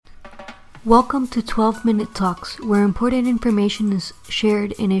Welcome to 12-Minute Talks, where important information is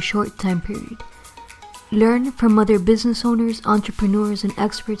shared in a short time period. Learn from other business owners, entrepreneurs, and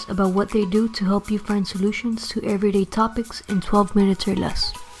experts about what they do to help you find solutions to everyday topics in 12 minutes or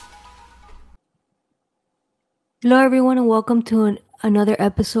less. Hello, everyone, and welcome to another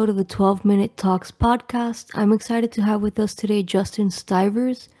episode of the 12-Minute Talks podcast. I'm excited to have with us today Justin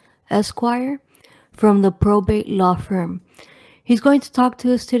Stivers, Esquire, from the Probate Law Firm. He's going to talk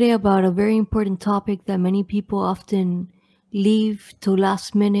to us today about a very important topic that many people often leave till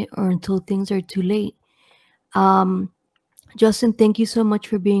last minute or until things are too late. Justin, thank you so much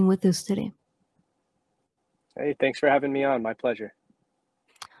for being with us today. Hey, thanks for having me on. My pleasure.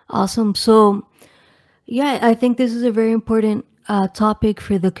 Awesome. So, yeah, I think this is a very important topic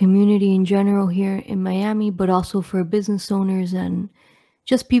for the community in general here in Miami, but also for business owners and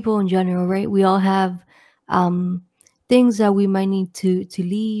just people in general, right? We all have um, things that we might need to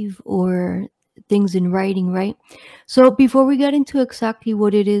leave or things in writing, right? So before we get into exactly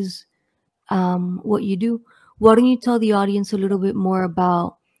what it is, what you do, why don't you tell the audience a little bit more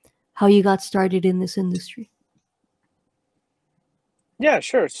about how you got started in this industry? Yeah,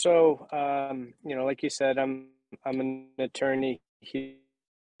 sure. So, like you said, I'm an attorney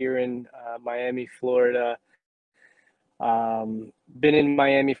here in Miami, Florida. Been in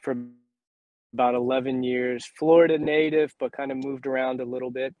Miami for about 11 years. Florida native, but kind of moved around a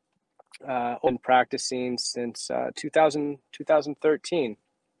little bit. Been practicing since 2013.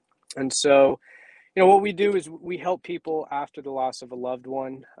 And so, what we do is we help people after the loss of a loved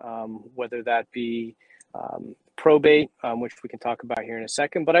one, whether that be probate, which we can talk about here in a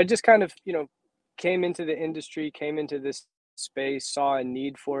second. But I just kind of, came into the industry, came into this space, saw a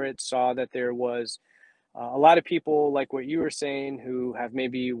need for it, saw that there was a lot of people, like what you were saying, who have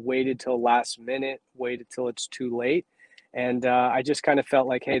maybe waited till last minute, waited till it's too late. And I just kind of felt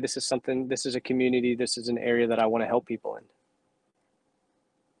like, hey, this is a community, this is an area that I want to help people in.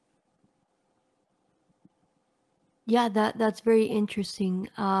 Yeah, that's very interesting.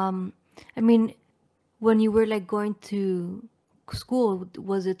 I mean, when you were like going to school,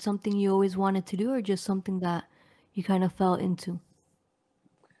 was it something you always wanted to do or just something that you kind of fell into?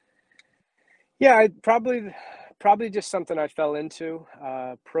 Yeah, I probably just something I fell into,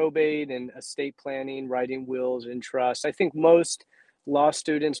 probate and estate planning, writing wills and trusts. I think most law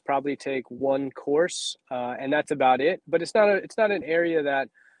students probably take one course, and that's about it. But it's not an area that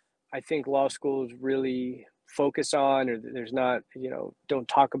I think law schools really focus on, or there's not, don't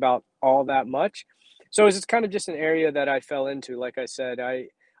talk about all that much. So it's kind of just an area that I fell into. Like I said, I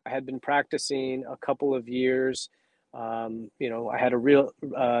had been practicing a couple of years. I had a real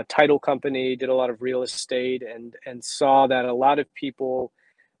title company, did a lot of real estate, and saw that a lot of people,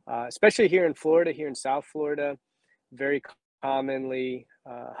 especially here in Florida, here in South Florida, very commonly,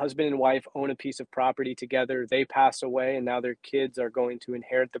 husband and wife own a piece of property together. They pass away, and now their kids are going to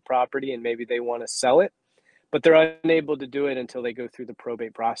inherit the property, and maybe they want to sell it, but they're unable to do it until they go through the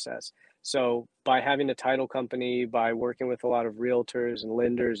probate process. So, by having a title company, by working with a lot of realtors and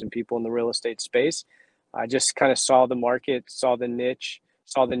lenders and people in the real estate space, I just kind of saw the market, saw the niche,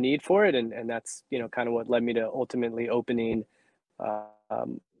 saw the need for it, and that's kind of what led me to ultimately opening uh,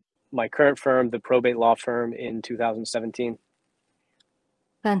 um, my current firm, the probate law firm, in 2017.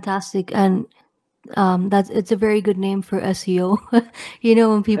 Fantastic. And that's it's a very good name for SEO.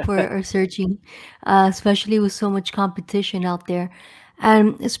 When people are searching, especially with so much competition out there.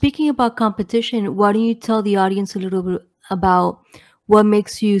 And speaking about competition, why don't you tell the audience a little bit about what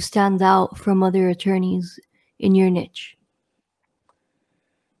makes you stand out from other attorneys in your niche?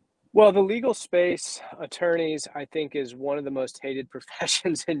 Well, the legal space, attorneys, I think, is one of the most hated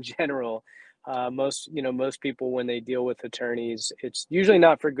professions in general. Most people, when they deal with attorneys, it's usually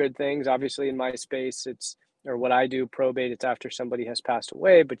not for good things. Obviously, in my space, or what I do, probate, it's after somebody has passed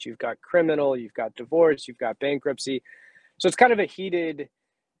away, but you've got criminal, you've got divorce, you've got bankruptcy. So it's kind of a heated,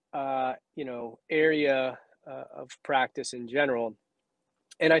 area of practice in general.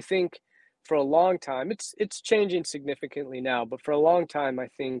 And I think for a long time, it's changing significantly now, but for a long time, I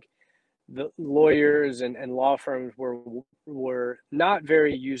think the lawyers and law firms were not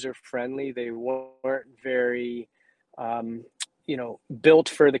very user friendly. They weren't very built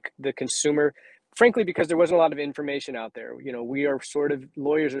for the consumer. Frankly, because there wasn't a lot of information out there. We are sort of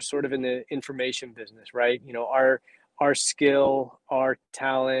lawyers are sort of in the information business, right? Our skill, our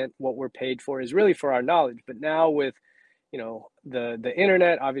talent, what we're paid for is really for our knowledge. But now with the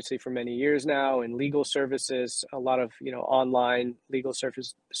internet, obviously for many years now, and legal services, a lot of online legal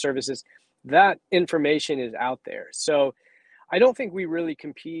services, that information is out there. So I don't think we really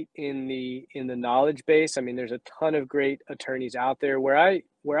compete in the knowledge base. I mean, there's a ton of great attorneys out there.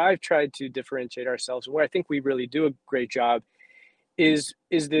 Where I've tried to differentiate ourselves, where I think we really do a great job, is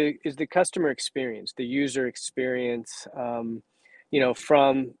the customer experience, the user experience.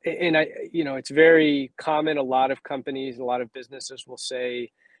 From and I, it's very common. A lot of companies, a lot of businesses will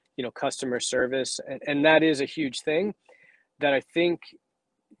say, customer service, and that is a huge thing that I think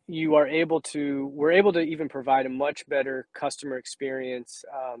we're able to even provide a much better customer experience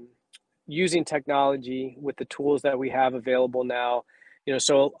using technology with the tools that we have available now.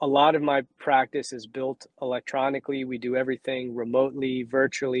 So a lot of my practice is built electronically. We do everything remotely,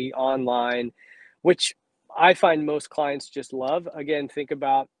 virtually, online, which I find most clients just love. Again, think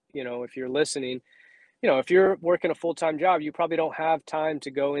about, if you're listening, if you're working a full-time job, you probably don't have time to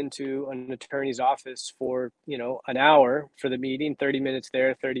go into an attorney's office for, an hour for the meeting, 30 minutes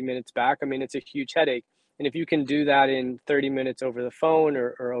there, 30 minutes back. I mean, it's a huge headache. And if you can do that in 30 minutes over the phone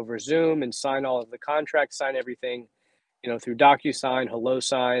or over Zoom and sign all of the contracts, sign everything, through DocuSign,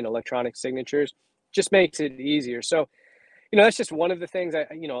 HelloSign, electronic signatures, just makes it easier. So, that's just one of the things I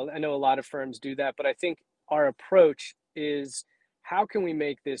know a lot of firms do that, but I think our approach is, how can we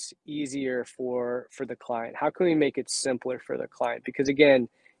make this easier for the client? How can we make it simpler for the client? Because again,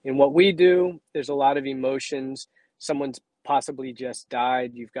 in what we do, there's a lot of emotions. Someone's possibly just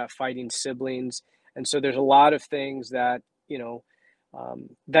died. You've got fighting siblings. And so there's a lot of things that,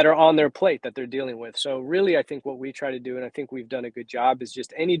 that are on their plate that they're dealing with. So really, I think what we try to do, and I think we've done a good job, is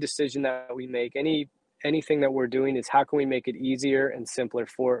just any decision that we make, anything that we're doing, is how can we make it easier and simpler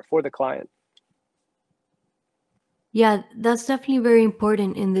for the client? Yeah, that's definitely very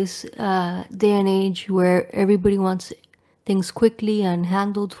important in this day and age where everybody wants things quickly and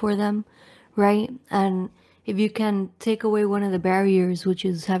handled for them, right? And if you can take away one of the barriers, which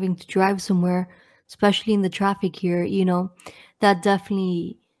is having to drive somewhere, especially in the traffic here, that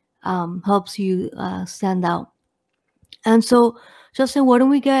definitely helps you stand out. And so, Justin, why don't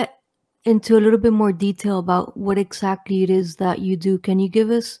we get into a little bit more detail about what exactly it is that you do? Can you give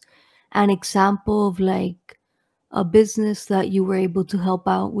us an example of like a business that you were able to help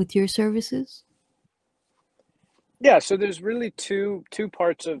out with your services? Yeah, so there's really two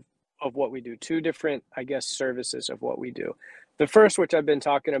parts of what we do, two different, I guess, services of what we do. The first, which I've been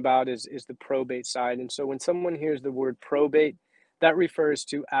talking about, is the probate side. And so when someone hears the word probate, that refers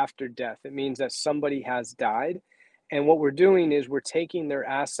to after death. It means that somebody has died. And what we're doing is we're taking their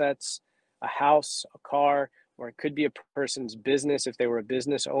assets, a house, a car, or it could be a person's business if they were a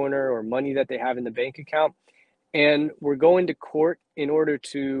business owner, or money that they have in the bank account, and we're going to court in order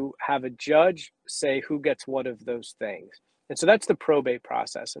to have a judge say who gets what of those things. And so that's the probate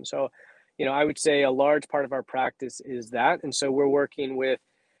process. And so, I would say a large part of our practice is that. And so we're working with,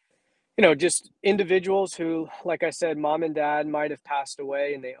 just individuals who, like I said, mom and dad might have passed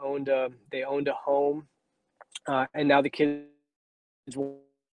away and they owned a home, and now the kids want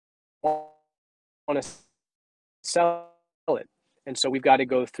to sell it. And so we've got to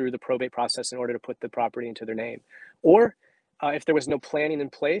go through the probate process in order to put the property into their name. Or if there was no planning in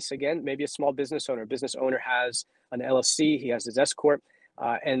place, again, maybe a small business owner. Business owner has an LLC, he has his S corp,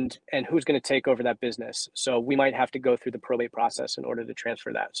 and who's going to take over that business? So we might have to go through the probate process in order to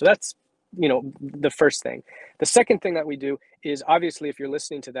transfer that. So that's the first thing. The second thing that we do is, obviously, if you're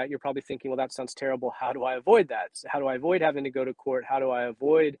listening to that, you're probably thinking, well, that sounds terrible. How do I avoid that? How do I avoid having to go to court? How do I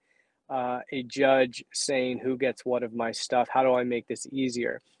avoid a judge saying who gets what of my stuff? How do I make this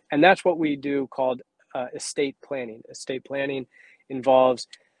easier? And that's what we do, called estate planning. Estate planning involves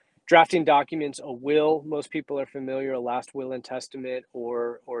drafting documents, a will. Most people are familiar, a last will and testament,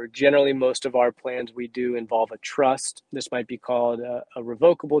 or generally most of our plans we do involve a trust. This might be called a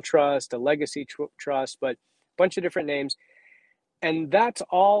revocable trust, a legacy trust, but a bunch of different names. And that's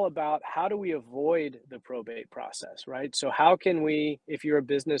all about, how do we avoid the probate process, right? So how can we, if you're a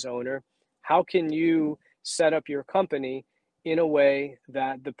business owner, how can you set up your company in a way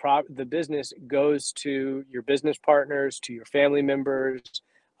that the business goes to your business partners, to your family members,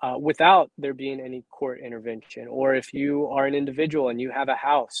 without there being any court intervention? Or if you are an individual and you have a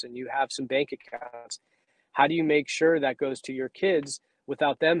house and you have some bank accounts, how do you make sure that goes to your kids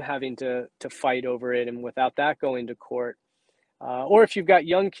without them having to fight over it, and without that going to court? Or if you've got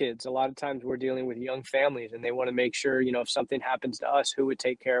young kids, a lot of times we're dealing with young families and they want to make sure, if something happens to us, who would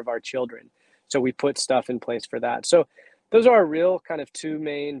take care of our children? So we put stuff in place for that. So those are our real kind of two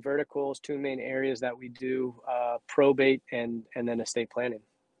main verticals, two main areas that we do, probate and then estate planning.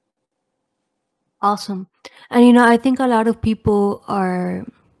 Awesome. And I think a lot of people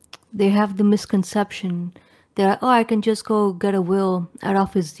they have the misconception that, oh, I can just go get a will at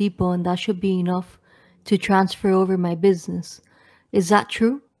Office Depot and that should be enough to transfer over my business. Is that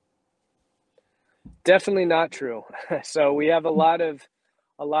true? Definitely not true. So we have a lot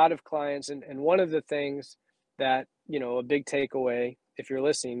of clients, and one of the things that, a big takeaway, if you're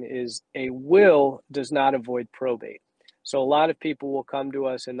listening, is a will does not avoid probate. So a lot of people will come to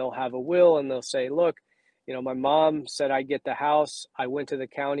us and they'll have a will and they'll say, look, my mom said I get the house. I went to the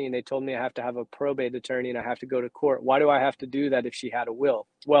county and they told me I have to have a probate attorney and I have to go to court. Why do I have to do that if she had a will?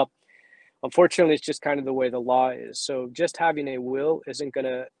 Well, unfortunately, it's just kind of the way the law is. So just having a will isn't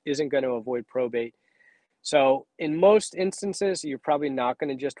gonna avoid probate. So in most instances, you're probably not going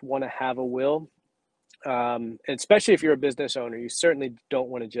to just want to have a will, especially if you're a business owner. You certainly don't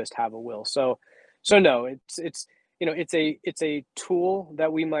want to just have a will. So no, it's a tool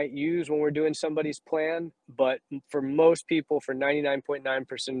that we might use when we're doing somebody's plan. But for most people, for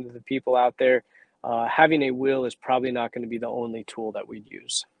 99.9% of the people out there, having a will is probably not going to be the only tool that we'd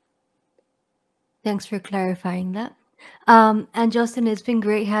use. Thanks for clarifying that. And Justin, it's been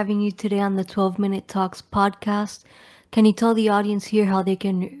great having you today on the 12-Minute Talks podcast. Can you tell the audience here how they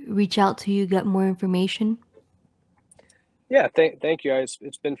can reach out to you, get more information? Yeah, thank you.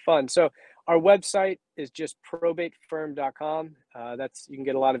 It's been fun. So our website is just probatefirm.com. You can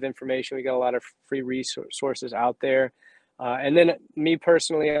get a lot of information. We got a lot of free resources out there. And then me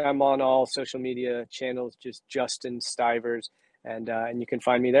personally, I'm on all social media channels, just Justin Stivers, and you can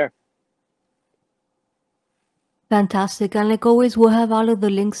find me there. Fantastic. And like always, we'll have all of the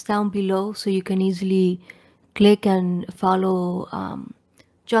links down below so you can easily click and follow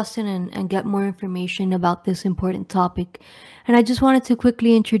Justin and get more information about this important topic. And I just wanted to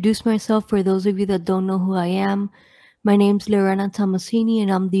quickly introduce myself for those of you that don't know who I am. My name's Lorena Tomasini, and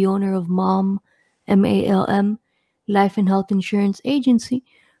I'm the owner of MALM, MALM, Life and Health Insurance Agency,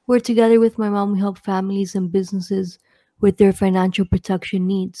 where together with my mom, we help families and businesses with their financial protection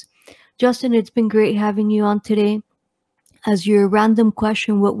needs. Justin, it's been great having you on today. As your random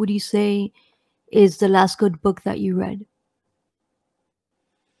question, what would you say is the last good book that you read?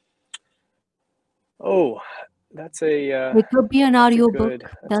 Oh, that's a It could be an that's a audiobook. good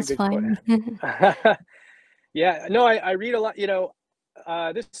That's fine. question. Yeah, no, I read a lot.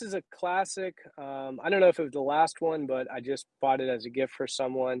 This is a classic. I don't know if it was the last one, but I just bought it as a gift for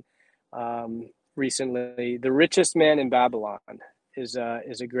someone recently. The Richest Man in Babylon is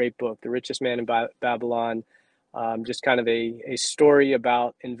a great book. The Richest Man in Babylon, just kind of a story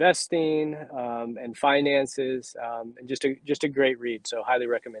about investing and finances, and just a great read. So highly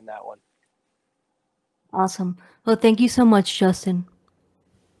recommend that one. Awesome. Well, thank you so much, Justin.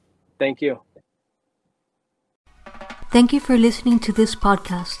 Thank you. Thank you for listening to this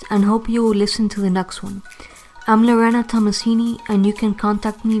podcast and hope you will listen to the next one. I'm Lorena Tomasini, and you can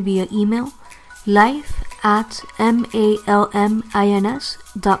contact me via email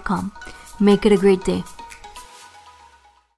life@malmins.com. Make it a great day.